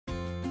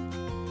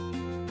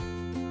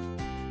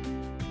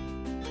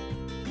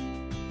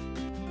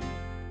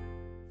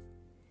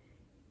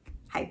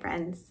Hi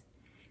friends.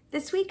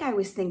 This week I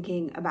was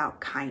thinking about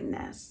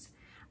kindness.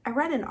 I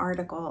read an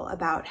article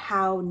about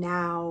how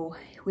now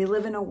we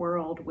live in a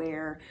world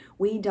where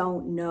we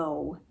don't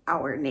know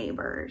our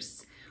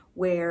neighbors,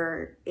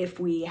 where if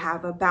we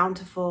have a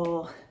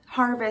bountiful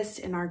harvest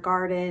in our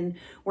garden,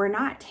 we're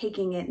not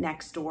taking it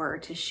next door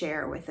to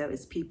share with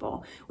those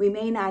people. We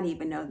may not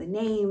even know the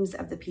names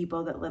of the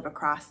people that live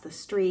across the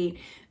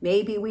street.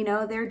 Maybe we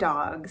know their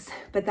dogs,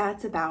 but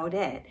that's about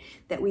it.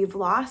 That we've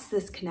lost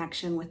this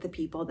connection with the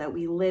people that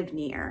we live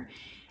near.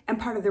 And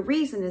part of the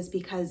reason is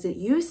because it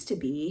used to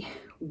be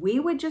we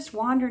would just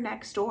wander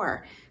next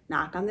door,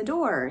 knock on the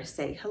door,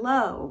 say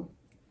hello.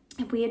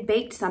 If we had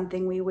baked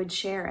something, we would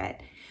share it.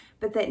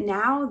 But that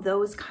now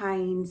those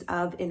kinds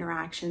of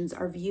interactions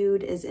are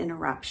viewed as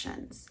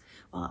interruptions.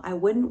 Well, I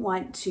wouldn't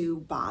want to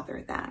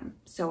bother them,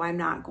 so I'm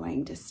not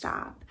going to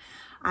stop.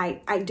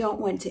 I don't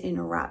want to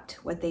interrupt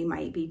what they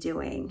might be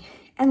doing.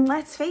 And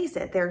let's face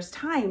it, there's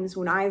times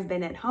when I've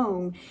been at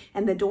home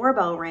and the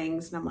doorbell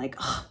rings and I'm like,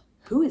 oh,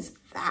 who is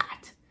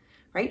that?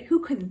 Right? Who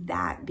could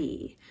that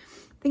be?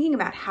 Thinking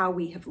about how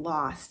we have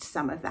lost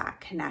some of that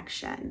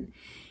connection.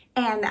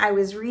 And I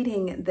was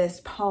reading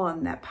this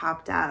poem that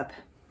popped up,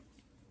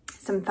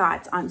 some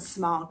thoughts on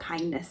small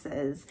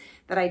kindnesses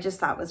that I just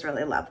thought was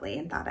really lovely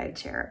and thought I'd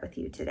share it with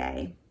you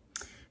today.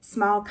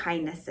 Small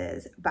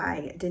Kindnesses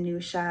by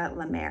Danusha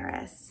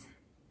Lameris.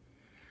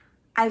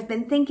 I've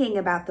been thinking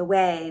about the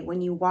way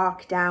when you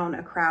walk down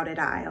a crowded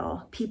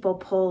aisle, people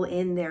pull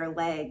in their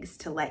legs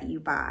to let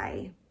you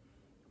by.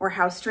 Or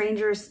how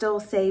strangers still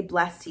say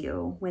bless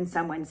you when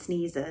someone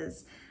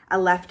sneezes, a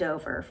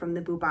leftover from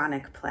the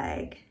bubonic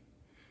plague.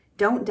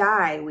 Don't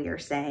die, we are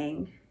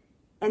saying.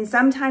 And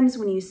sometimes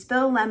when you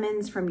spill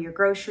lemons from your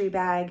grocery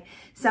bag,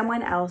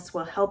 someone else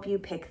will help you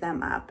pick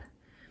them up.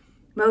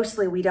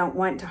 Mostly we don't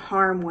want to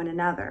harm one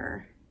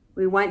another.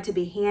 We want to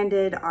be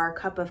handed our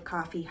cup of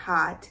coffee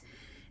hot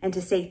and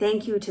to say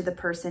thank you to the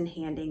person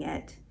handing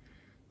it,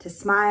 to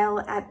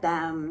smile at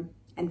them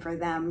and for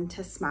them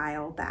to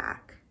smile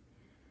back.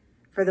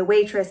 For the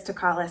waitress to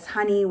call us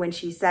honey when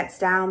she sets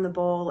down the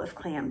bowl of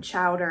clam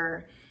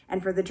chowder,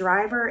 and for the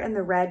driver in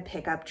the red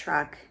pickup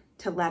truck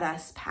to let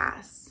us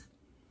pass.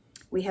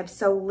 We have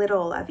so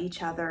little of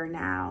each other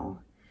now,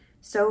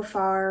 so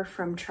far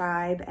from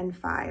tribe and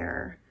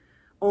fire,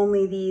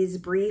 only these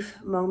brief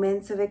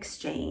moments of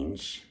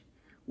exchange.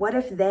 What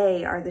if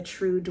they are the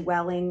true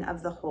dwelling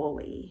of the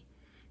holy,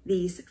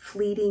 these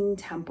fleeting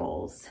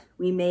temples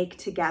we make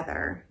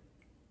together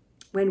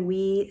when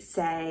we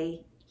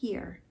say,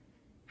 here,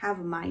 have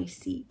my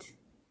seat.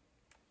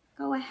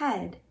 Go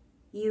ahead,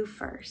 you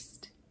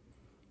first.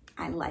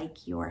 I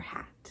like your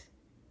hat.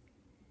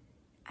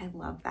 I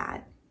love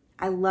that.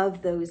 I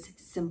love those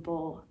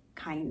simple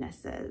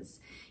kindnesses.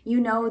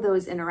 You know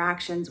those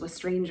interactions with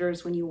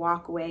strangers when you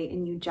walk away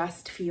and you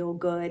just feel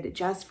good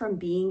just from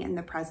being in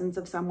the presence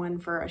of someone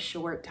for a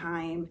short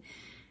time.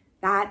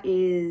 That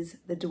is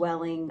the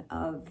dwelling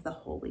of the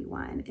Holy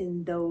One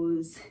in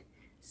those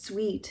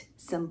sweet,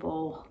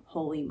 simple,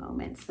 holy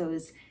moments,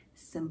 those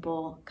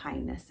simple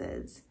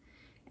kindnesses.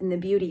 And the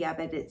beauty of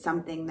it, it's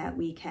something that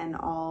we can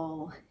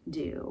all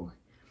do.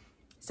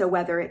 So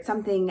whether it's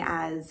something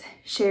as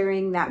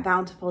sharing that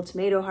bountiful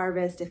tomato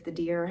harvest if the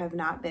deer have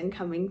not been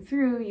coming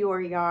through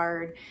your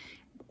yard,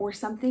 or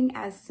something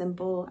as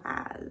simple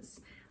as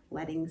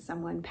letting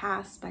someone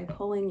pass by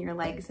pulling your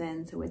legs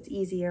in so it's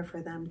easier for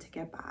them to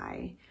get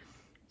by,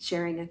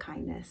 sharing a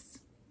kindness.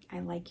 I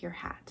like your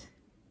hat.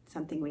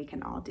 Something we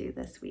can all do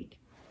this week.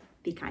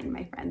 Be kind,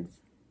 my friends.